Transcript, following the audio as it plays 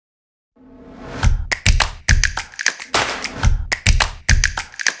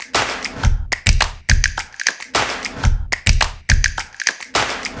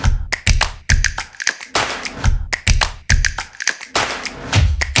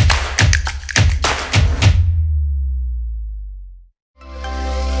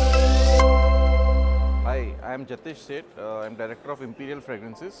I'm Jatish Seth. I'm Director of Imperial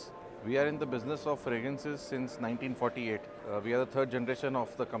Fragrances. We are in the business of fragrances since 1948. We are the third generation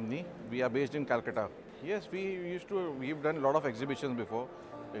of the company. We are based in Calcutta. Yes, we've done a lot of exhibitions before,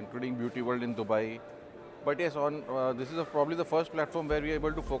 including Beauty World in Dubai. But yes, this is probably the first platform where we are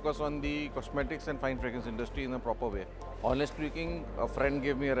able to focus on the cosmetics and fine fragrance industry in a proper way. Honestly speaking, a friend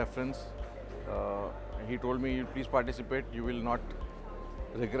gave me a reference. He told me, please participate, you will not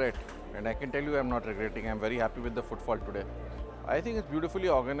regret. And I can tell you I'm not regretting. I'm very happy with the footfall today. I think it's beautifully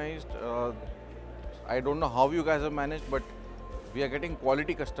organized. I don't know how you guys have managed, but we are getting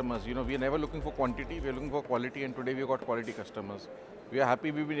quality customers. You know, we are never looking for quantity, we are looking for quality, and today we got quality customers. We are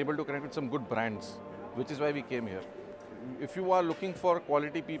happy we've been able to connect with some good brands, which is why we came here. If you are looking for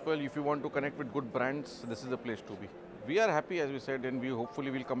quality people, if you want to connect with good brands, this is the place to be. We are happy, as we said, and we hopefully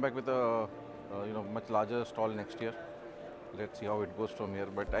will come back with a much larger stall next year. Let's see how it goes from here,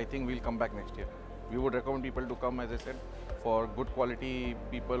 but I think we'll come back next year. We would recommend people to come, as I said, for good quality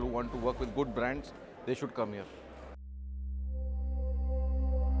people who want to work with good brands, they should come here.